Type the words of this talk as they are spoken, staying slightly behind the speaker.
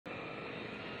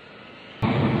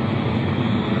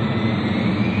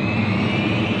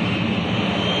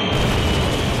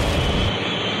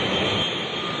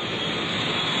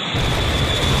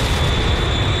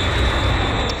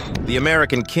The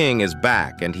American King is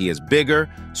back, and he is bigger,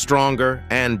 stronger,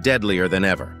 and deadlier than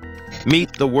ever.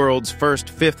 Meet the world's first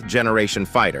fifth-generation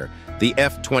fighter, the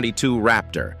F-22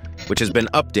 Raptor, which has been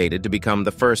updated to become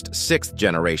the first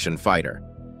sixth-generation fighter.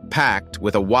 Packed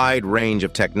with a wide range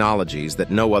of technologies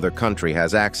that no other country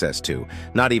has access to,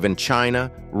 not even China,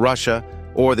 Russia,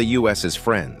 or the US's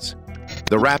friends.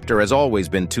 The Raptor has always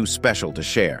been too special to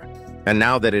share, and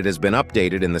now that it has been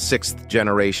updated in the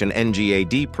sixth-generation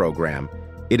NGAD program,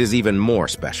 it is even more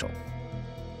special.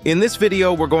 In this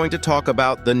video, we're going to talk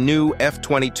about the new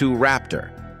F-22 Raptor,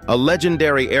 a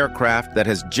legendary aircraft that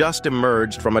has just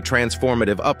emerged from a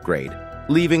transformative upgrade,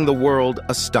 leaving the world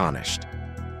astonished.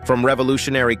 From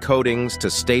revolutionary coatings to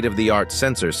state-of-the-art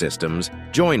sensor systems,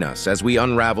 join us as we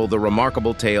unravel the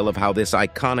remarkable tale of how this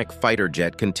iconic fighter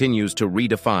jet continues to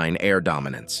redefine air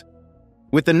dominance.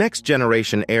 With the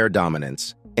Next-Generation Air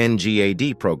Dominance,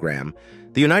 NGAD program,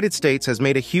 the United States has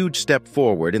made a huge step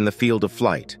forward in the field of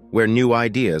flight, where new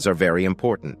ideas are very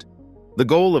important. The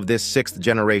goal of this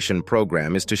sixth-generation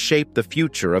program is to shape the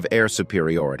future of air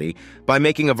superiority by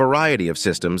making a variety of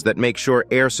systems that make sure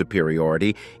air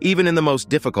superiority even in the most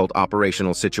difficult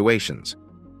operational situations.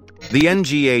 The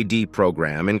NGAD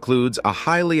program includes a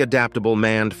highly adaptable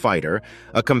manned fighter,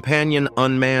 a companion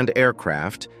unmanned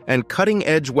aircraft, and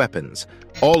cutting-edge weapons,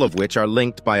 all of which are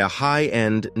linked by a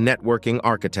high-end networking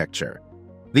architecture.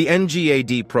 The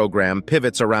NGAD program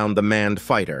pivots around the manned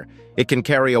fighter. It can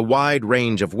carry a wide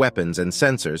range of weapons and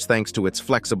sensors thanks to its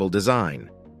flexible design.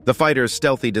 The fighter's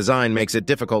stealthy design makes it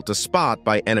difficult to spot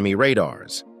by enemy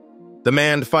radars. The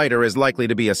manned fighter is likely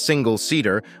to be a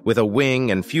single-seater with a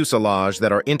wing and fuselage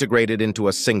that are integrated into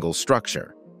a single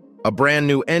structure. A brand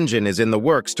new engine is in the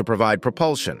works to provide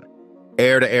propulsion.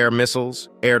 Air-to-air missiles,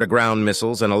 air-to-ground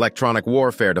missiles, and electronic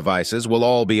warfare devices will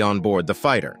all be on board the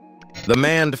fighter. The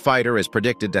manned fighter is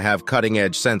predicted to have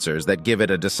cutting-edge sensors that give it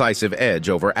a decisive edge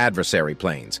over adversary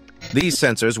planes. These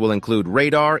sensors will include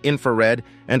radar, infrared,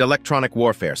 and electronic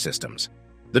warfare systems.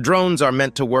 The drones are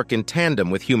meant to work in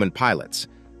tandem with human pilots.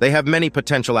 They have many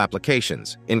potential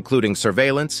applications, including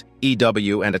surveillance,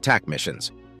 EW, and attack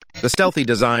missions. The stealthy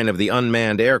design of the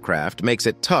unmanned aircraft makes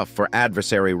it tough for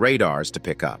adversary radars to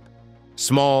pick up.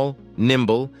 Small,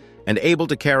 nimble, and able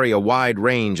to carry a wide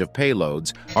range of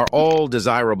payloads are all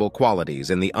desirable qualities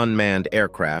in the unmanned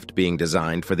aircraft being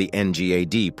designed for the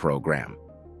NGAD program.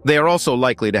 They are also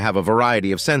likely to have a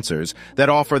variety of sensors that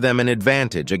offer them an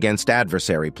advantage against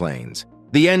adversary planes.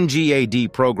 The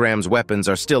NGAD program's weapons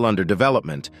are still under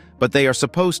development, but they are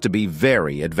supposed to be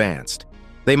very advanced.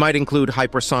 They might include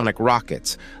hypersonic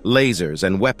rockets, lasers,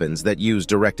 and weapons that use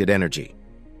directed energy.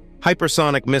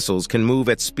 Hypersonic missiles can move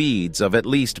at speeds of at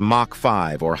least Mach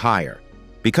 5 or higher.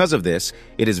 Because of this,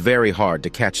 it is very hard to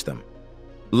catch them.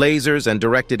 Lasers and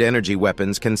directed energy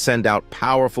weapons can send out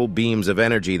powerful beams of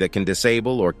energy that can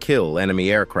disable or kill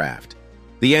enemy aircraft.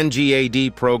 The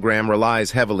NGAD program relies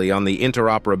heavily on the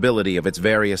interoperability of its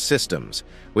various systems,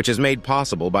 which is made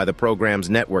possible by the program's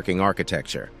networking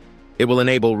architecture. It will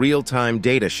enable real-time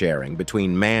data sharing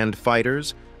between manned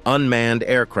fighters, unmanned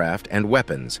aircraft, and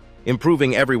weapons,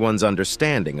 improving everyone's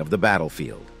understanding of the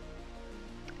battlefield.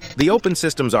 The Open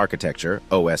Systems Architecture,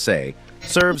 OSA,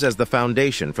 serves as the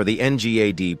foundation for the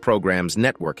NGAD program's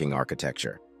networking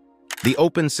architecture. The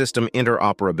Open System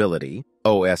Interoperability,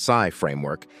 OSI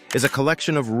framework, is a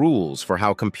collection of rules for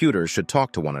how computers should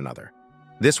talk to one another.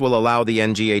 This will allow the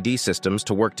NGAD systems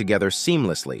to work together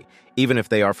seamlessly, even if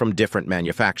they are from different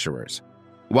manufacturers.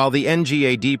 While the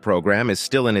NGAD program is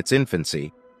still in its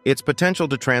infancy, its potential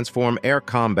to transform air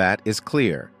combat is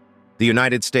clear. The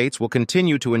United States will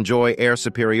continue to enjoy air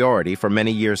superiority for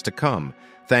many years to come,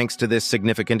 thanks to this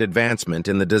significant advancement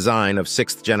in the design of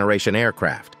sixth-generation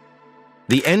aircraft.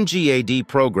 The NGAD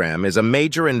program is a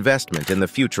major investment in the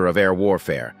future of air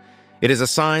warfare. It is a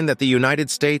sign that the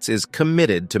United States is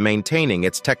committed to maintaining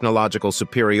its technological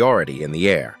superiority in the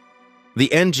air. The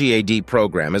NGAD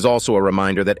program is also a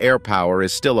reminder that air power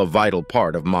is still a vital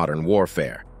part of modern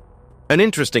warfare. An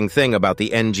interesting thing about the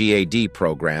NGAD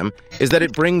program is that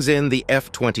it brings in the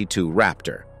F-22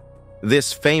 Raptor.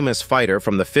 This famous fighter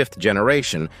from the fifth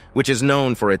generation, which is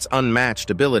known for its unmatched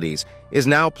abilities, is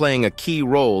now playing a key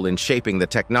role in shaping the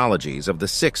technologies of the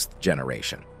sixth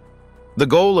generation. The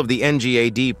goal of the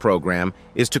NGAD program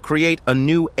is to create a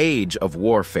new age of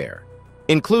warfare.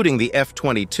 Including the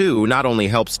F-22 not only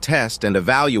helps test and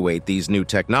evaluate these new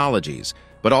technologies,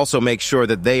 but also make sure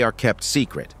that they are kept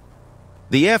secret.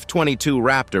 The F-22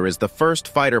 Raptor is the first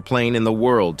fighter plane in the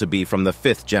world to be from the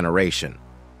fifth generation.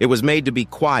 It was made to be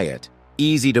quiet,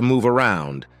 easy to move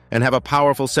around, and have a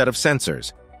powerful set of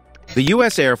sensors. The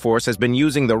U.S. Air Force has been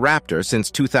using the Raptor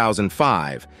since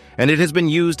 2005, and it has been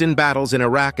used in battles in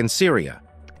Iraq and Syria.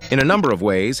 In a number of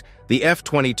ways, the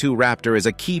F-22 Raptor is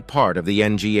a key part of the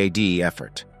NGAD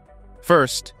effort.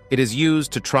 First, it is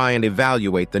used to try and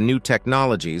evaluate the new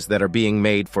technologies that are being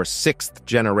made for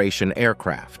sixth-generation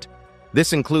aircraft.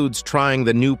 This includes trying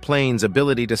the new plane's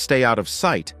ability to stay out of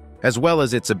sight, as well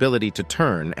as its ability to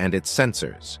turn and its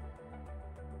sensors.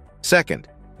 Second,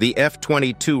 the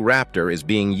F-22 Raptor is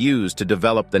being used to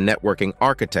develop the networking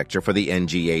architecture for the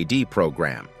NGAD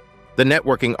program. The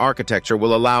networking architecture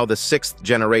will allow the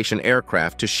sixth-generation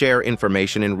aircraft to share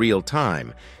information in real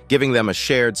time, giving them a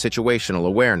shared situational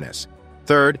awareness.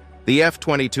 Third, the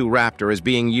F-22 Raptor is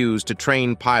being used to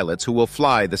train pilots who will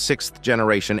fly the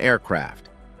sixth-generation aircraft.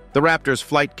 The Raptor's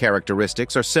flight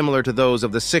characteristics are similar to those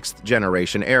of the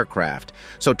sixth-generation aircraft,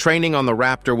 so training on the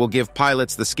Raptor will give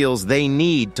pilots the skills they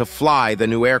need to fly the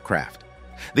new aircraft.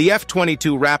 The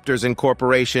F-22 Raptor's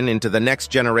incorporation into the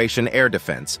Next-Generation Air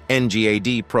Defense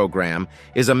 (NGAD) program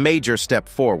is a major step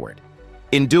forward.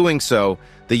 In doing so,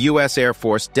 the U.S. Air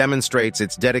Force demonstrates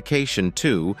its dedication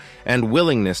to and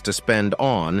willingness to spend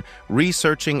on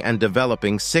researching and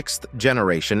developing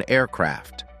sixth-generation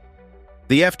aircraft.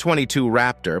 The F-22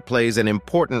 Raptor plays an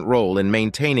important role in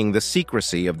maintaining the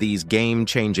secrecy of these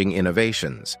game-changing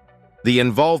innovations. The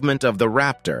involvement of the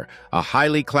Raptor, a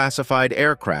highly classified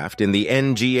aircraft in the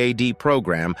NGAD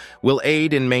program, will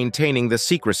aid in maintaining the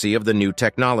secrecy of the new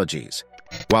technologies.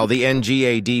 While the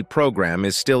NGAD program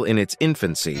is still in its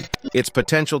infancy, its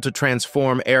potential to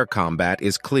transform air combat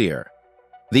is clear.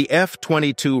 The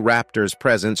F-22 Raptor's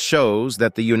presence shows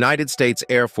that the United States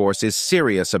Air Force is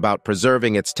serious about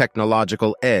preserving its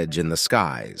technological edge in the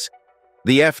skies.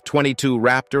 The F-22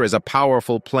 Raptor is a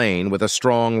powerful plane with a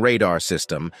strong radar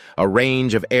system, a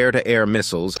range of air-to-air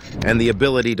missiles, and the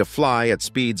ability to fly at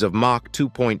speeds of Mach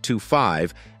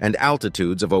 2.25 and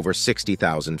altitudes of over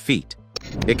 60,000 feet.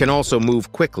 It can also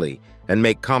move quickly and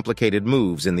make complicated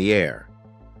moves in the air.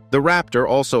 The Raptor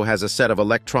also has a set of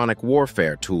electronic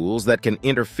warfare tools that can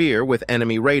interfere with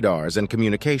enemy radars and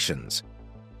communications.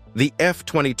 The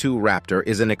F-22 Raptor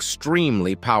is an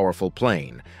extremely powerful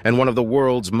plane and one of the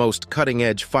world's most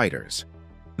cutting-edge fighters.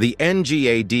 The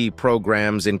NGAD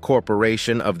program's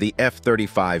incorporation of the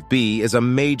F-35B is a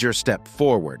major step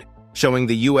forward, showing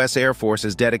the U.S. Air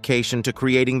Force's dedication to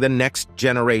creating the next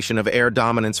generation of air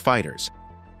dominance fighters.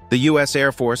 The U.S.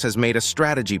 Air Force has made a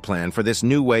strategy plan for this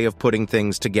new way of putting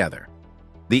things together.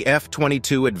 The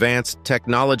F-22 Advanced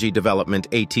Technology Development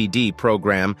 (ATD)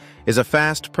 program is a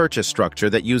fast purchase structure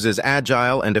that uses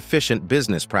agile and efficient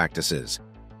business practices.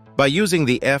 By using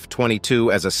the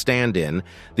F-22 as a stand-in,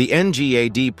 the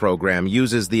NGAD program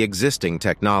uses the existing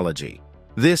technology.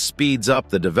 This speeds up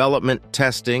the development,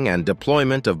 testing, and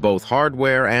deployment of both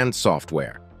hardware and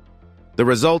software. The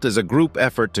result is a group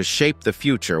effort to shape the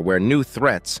future where new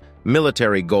threats,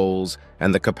 military goals,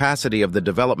 and the capacity of the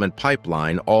development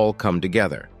pipeline all come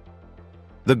together.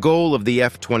 The goal of the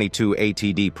F-22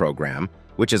 ATD program,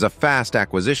 which is a fast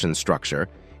acquisition structure,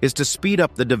 is to speed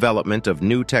up the development of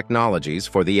new technologies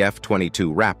for the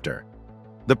F-22 Raptor.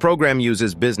 The program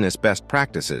uses business best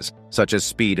practices, such as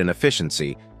speed and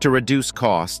efficiency, to reduce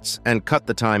costs and cut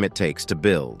the time it takes to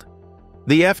build.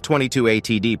 The F-22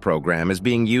 ATD program is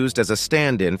being used as a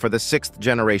stand-in for the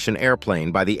sixth-generation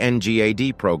airplane by the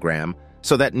NGAD program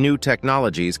so that new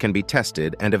technologies can be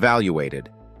tested and evaluated.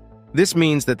 This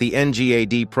means that the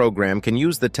NGAD program can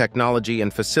use the technology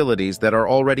and facilities that are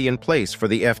already in place for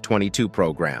the F-22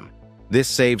 program. This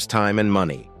saves time and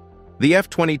money. The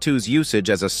F-22's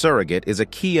usage as a surrogate is a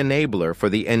key enabler for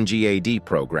the NGAD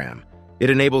program. It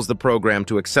enables the program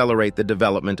to accelerate the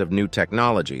development of new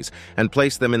technologies and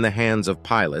place them in the hands of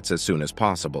pilots as soon as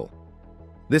possible.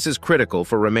 This is critical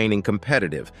for remaining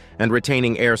competitive and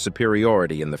retaining air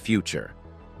superiority in the future.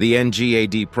 The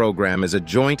NGAD program is a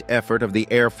joint effort of the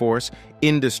Air Force,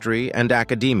 industry, and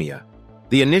academia.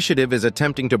 The initiative is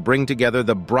attempting to bring together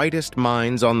the brightest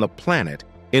minds on the planet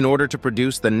in order to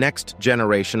produce the next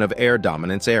generation of air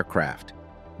dominance aircraft.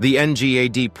 The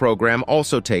NGAD program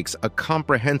also takes a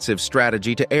comprehensive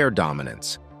strategy to air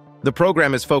dominance. The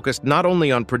program is focused not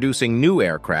only on producing new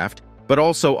aircraft, but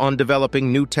also on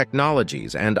developing new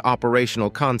technologies and operational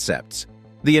concepts.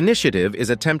 The initiative is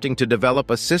attempting to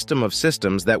develop a system of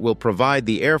systems that will provide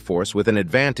the Air Force with an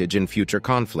advantage in future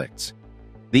conflicts.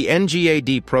 The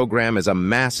NGAD program is a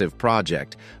massive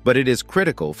project, but it is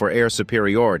critical for air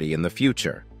superiority in the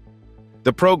future.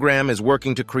 The program is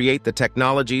working to create the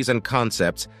technologies and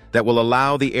concepts that will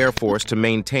allow the Air Force to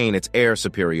maintain its air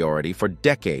superiority for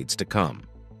decades to come.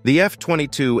 The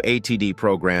F-22 ATD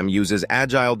program uses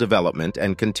agile development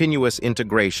and continuous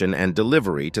integration and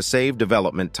delivery to save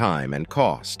development time and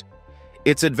cost.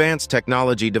 Its advanced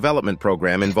technology development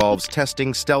program involves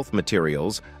testing stealth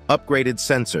materials, upgraded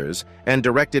sensors, and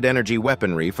directed energy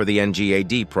weaponry for the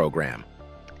NGAD program.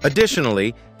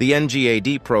 Additionally, the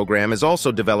NGAD program is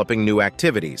also developing new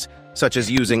activities, such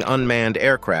as using unmanned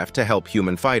aircraft to help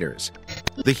human fighters.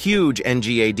 The huge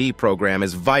NGAD program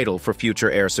is vital for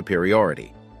future air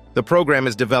superiority. The program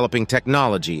is developing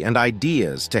technology and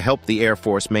ideas to help the Air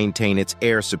Force maintain its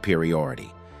air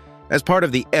superiority. As part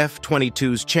of the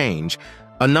F-22's change,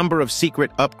 a number of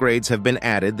secret upgrades have been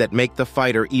added that make the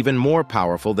fighter even more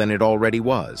powerful than it already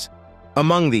was.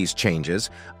 Among these changes,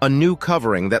 a new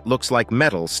covering that looks like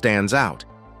metal stands out.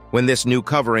 When this new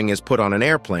covering is put on an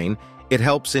airplane, it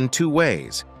helps in two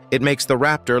ways. It makes the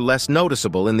Raptor less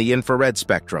noticeable in the infrared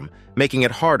spectrum, making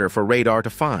it harder for radar to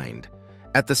find.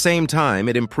 At the same time,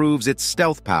 it improves its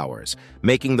stealth powers,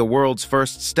 making the world's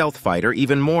first stealth fighter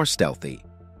even more stealthy.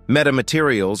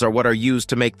 Metamaterials are what are used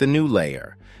to make the new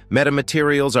layer.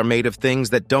 Metamaterials are made of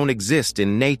things that don't exist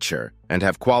in nature and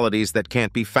have qualities that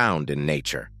can't be found in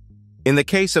nature. In the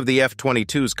case of the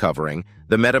F-22's covering,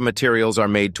 the metamaterials are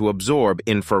made to absorb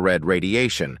infrared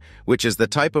radiation, which is the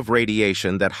type of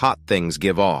radiation that hot things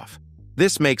give off.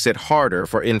 This makes it harder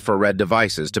for infrared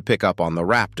devices to pick up on the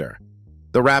Raptor.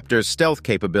 The Raptor's stealth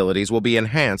capabilities will be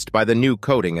enhanced by the new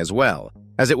coating as well,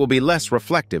 as it will be less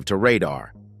reflective to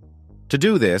radar. To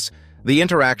do this, the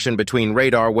interaction between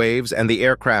radar waves and the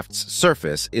aircraft's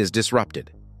surface is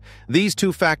disrupted. These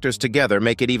two factors together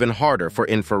make it even harder for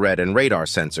infrared and radar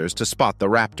sensors to spot the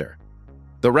Raptor.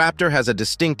 The Raptor has a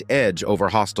distinct edge over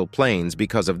hostile planes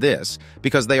because of this,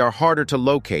 because they are harder to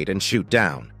locate and shoot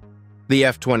down. The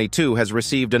F-22 has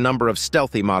received a number of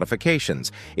stealthy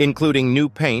modifications, including new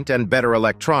paint and better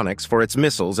electronics for its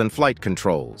missiles and flight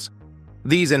controls.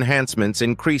 These enhancements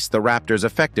increase the Raptor's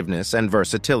effectiveness and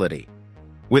versatility.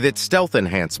 With its stealth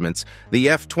enhancements, the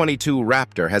F-22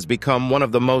 Raptor has become one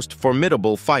of the most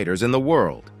formidable fighters in the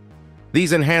world.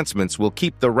 These enhancements will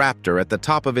keep the Raptor at the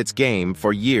top of its game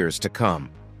for years to come.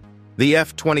 The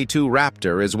F-22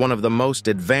 Raptor is one of the most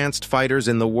advanced fighters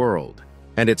in the world,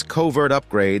 and its covert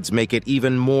upgrades make it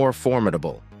even more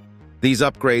formidable. These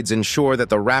upgrades ensure that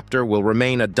the Raptor will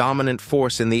remain a dominant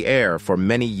force in the air for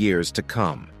many years to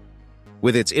come.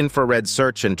 With its infrared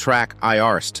search and track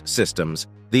IRST systems,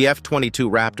 the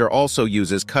F-22 Raptor also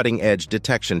uses cutting-edge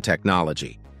detection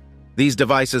technology. These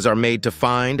devices are made to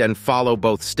find and follow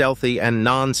both stealthy and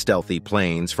non-stealthy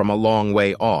planes from a long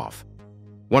way off.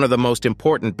 One of the most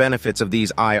important benefits of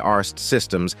these IRST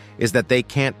systems is that they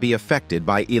can't be affected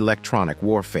by electronic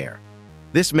warfare.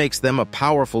 This makes them a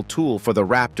powerful tool for the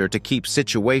Raptor to keep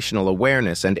situational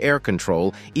awareness and air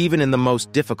control even in the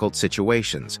most difficult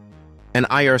situations. An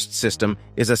IRST system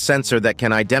is a sensor that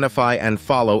can identify and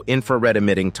follow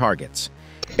infrared-emitting targets.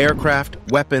 Aircraft,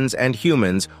 weapons, and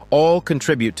humans all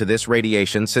contribute to this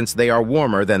radiation since they are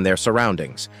warmer than their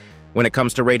surroundings. When it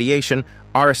comes to radiation,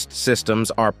 IRST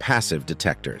systems are passive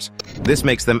detectors. This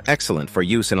makes them excellent for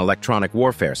use in electronic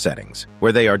warfare settings,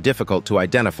 where they are difficult to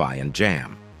identify and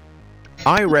jam.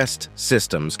 IRST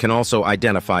systems can also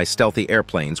identify stealthy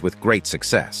airplanes with great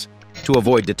success. To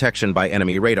avoid detection by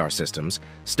enemy radar systems,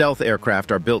 stealth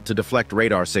aircraft are built to deflect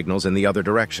radar signals in the other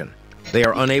direction. They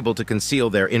are unable to conceal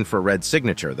their infrared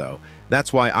signature, though.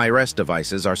 That's why IRST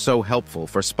devices are so helpful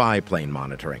for spy plane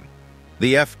monitoring.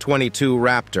 The F-22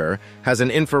 Raptor has an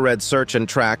infrared search and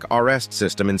track IRST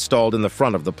system installed in the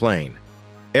front of the plane.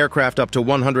 Aircraft up to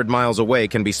 100 miles away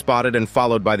can be spotted and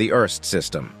followed by the IRST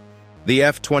system. The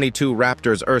F-22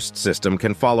 Raptor's IRST system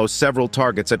can follow several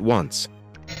targets at once.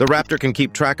 The Raptor can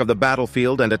keep track of the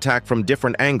battlefield and attack from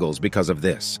different angles because of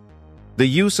this. The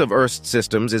use of IRST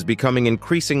systems is becoming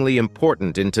increasingly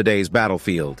important in today's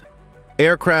battlefield.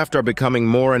 Aircraft are becoming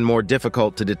more and more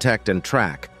difficult to detect and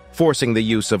track, forcing the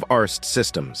use of IRST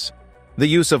systems. The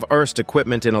use of IRST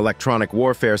equipment in electronic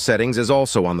warfare settings is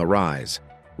also on the rise.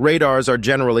 Radars are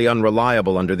generally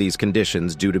unreliable under these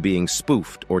conditions due to being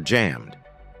spoofed or jammed.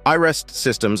 IRST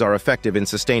systems are effective in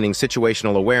sustaining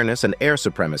situational awareness and air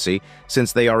supremacy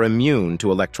since they are immune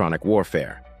to electronic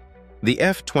warfare. The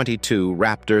F-22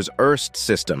 Raptor's IRST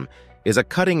system is a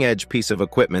cutting-edge piece of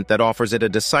equipment that offers it a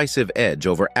decisive edge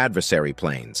over adversary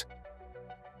planes.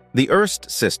 The IRST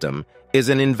system is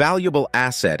an invaluable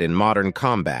asset in modern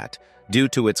combat due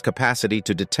to its capacity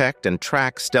to detect and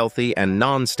track stealthy and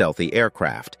non-stealthy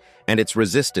aircraft and its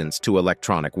resistance to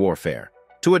electronic warfare.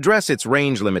 To address its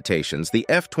range limitations, the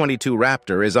F-22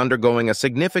 Raptor is undergoing a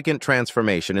significant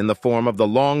transformation in the form of the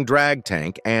Long Drag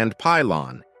Tank and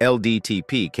Pylon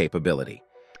 (LDTP) capability.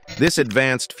 This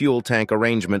advanced fuel tank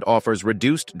arrangement offers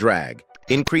reduced drag,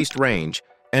 increased range,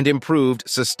 and improved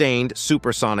sustained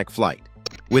supersonic flight.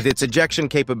 With its ejection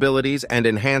capabilities and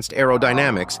enhanced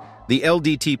aerodynamics, the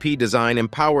LDTP design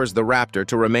empowers the Raptor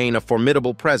to remain a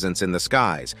formidable presence in the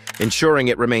skies, ensuring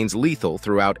it remains lethal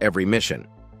throughout every mission.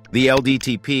 The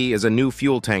LDTP is a new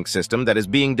fuel tank system that is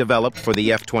being developed for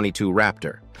the F-22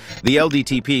 Raptor. The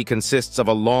LDTP consists of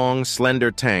a long,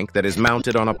 slender tank that is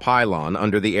mounted on a pylon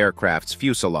under the aircraft's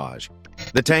fuselage.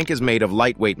 The tank is made of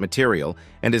lightweight material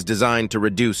and is designed to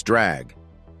reduce drag.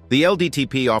 The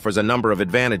LDTP offers a number of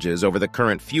advantages over the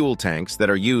current fuel tanks that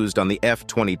are used on the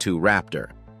F-22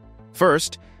 Raptor.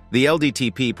 First, the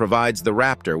LDTP provides the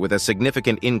Raptor with a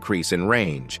significant increase in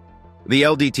range. The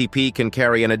LDTP can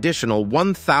carry an additional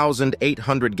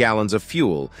 1,800 gallons of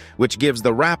fuel, which gives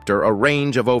the Raptor a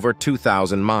range of over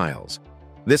 2,000 miles.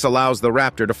 This allows the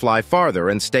Raptor to fly farther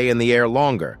and stay in the air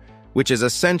longer, which is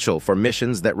essential for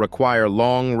missions that require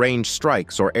long-range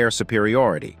strikes or air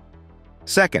superiority.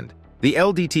 Second, the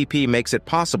LDTP makes it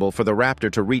possible for the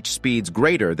Raptor to reach speeds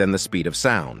greater than the speed of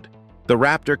sound. The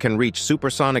Raptor can reach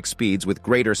supersonic speeds with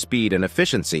greater speed and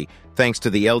efficiency thanks to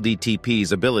the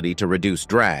LDTP's ability to reduce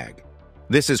drag.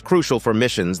 This is crucial for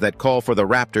missions that call for the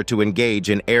Raptor to engage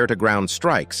in air-to-ground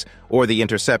strikes or the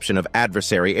interception of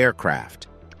adversary aircraft.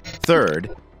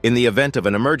 Third, in the event of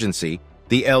an emergency,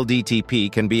 the LDTP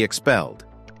can be expelled.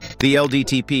 The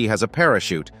LDTP has a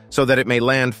parachute so that it may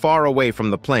land far away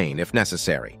from the plane if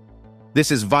necessary.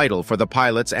 This is vital for the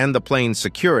pilots and the plane's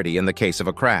security in the case of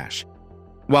a crash.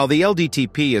 While the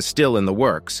LDTP is still in the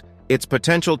works, its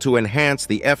potential to enhance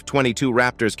the F-22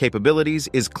 Raptor's capabilities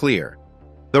is clear.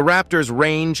 The Raptor's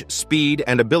range, speed,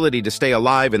 and ability to stay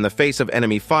alive in the face of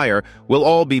enemy fire will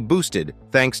all be boosted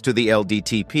thanks to the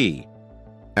LDTP.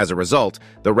 As a result,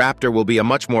 the Raptor will be a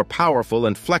much more powerful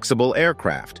and flexible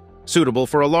aircraft, suitable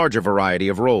for a larger variety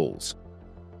of roles.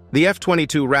 The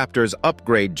F-22 Raptor's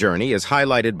upgrade journey is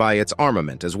highlighted by its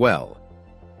armament as well.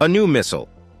 A new missile,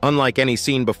 unlike any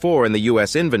seen before in the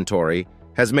U.S. inventory,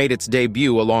 has made its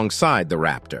debut alongside the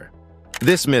Raptor.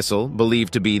 This missile,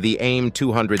 believed to be the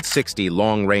AIM-260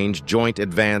 Long-Range Joint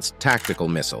Advanced Tactical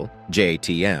Missile,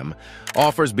 JTM,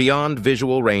 offers beyond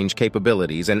visual range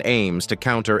capabilities and aims to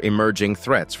counter emerging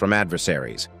threats from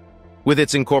adversaries. With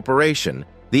its incorporation,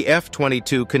 the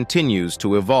F-22 continues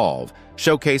to evolve,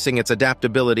 showcasing its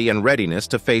adaptability and readiness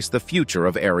to face the future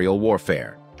of aerial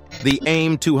warfare. The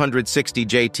AIM-260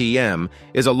 JTM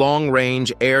is a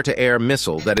long-range air-to-air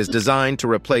missile that is designed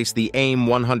to replace the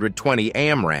AIM-120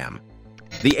 AMRAAM.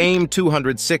 The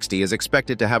AIM-260 is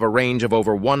expected to have a range of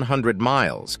over 100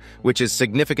 miles, which is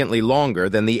significantly longer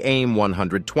than the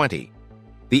AIM-120.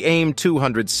 The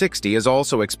AIM-260 is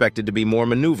also expected to be more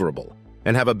maneuverable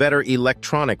and have a better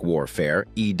electronic warfare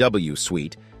 (EW)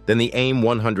 suite than the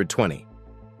AIM-120.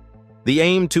 The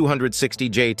AIM-260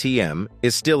 JTM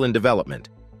is still in development,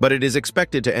 but it is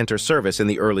expected to enter service in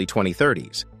the early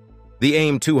 2030s. The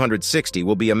AIM-260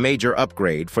 will be a major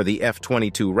upgrade for the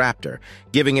F-22 Raptor,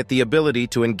 giving it the ability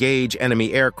to engage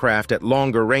enemy aircraft at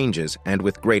longer ranges and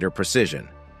with greater precision.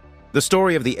 The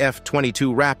story of the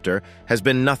F-22 Raptor has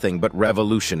been nothing but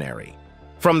revolutionary.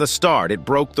 From the start, it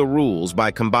broke the rules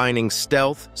by combining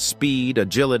stealth, speed,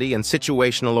 agility, and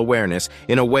situational awareness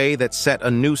in a way that set a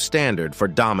new standard for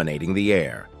dominating the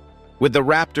air. With the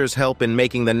Raptor's help in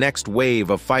making the next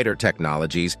wave of fighter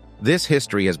technologies, this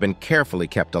history has been carefully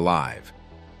kept alive.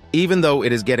 Even though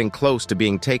it is getting close to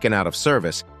being taken out of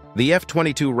service, the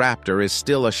F-22 Raptor is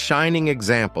still a shining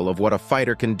example of what a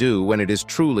fighter can do when it is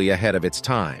truly ahead of its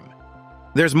time.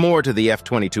 There's more to the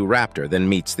F-22 Raptor than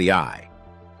meets the eye.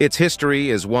 Its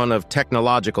history is one of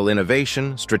technological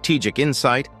innovation, strategic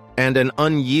insight, and an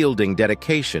unyielding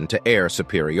dedication to air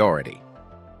superiority.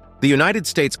 The United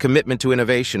States' commitment to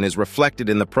innovation is reflected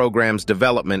in the program's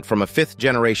development from a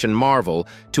fifth-generation Marvel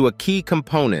to a key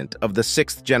component of the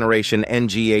sixth-generation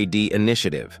NGAD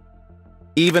initiative.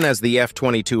 Even as the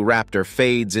F-22 Raptor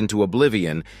fades into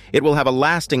oblivion, it will have a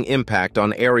lasting impact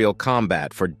on aerial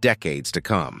combat for decades to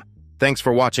come. Thanks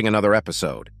for watching another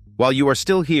episode. While you are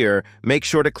still here, make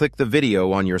sure to click the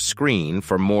video on your screen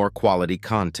for more quality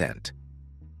content.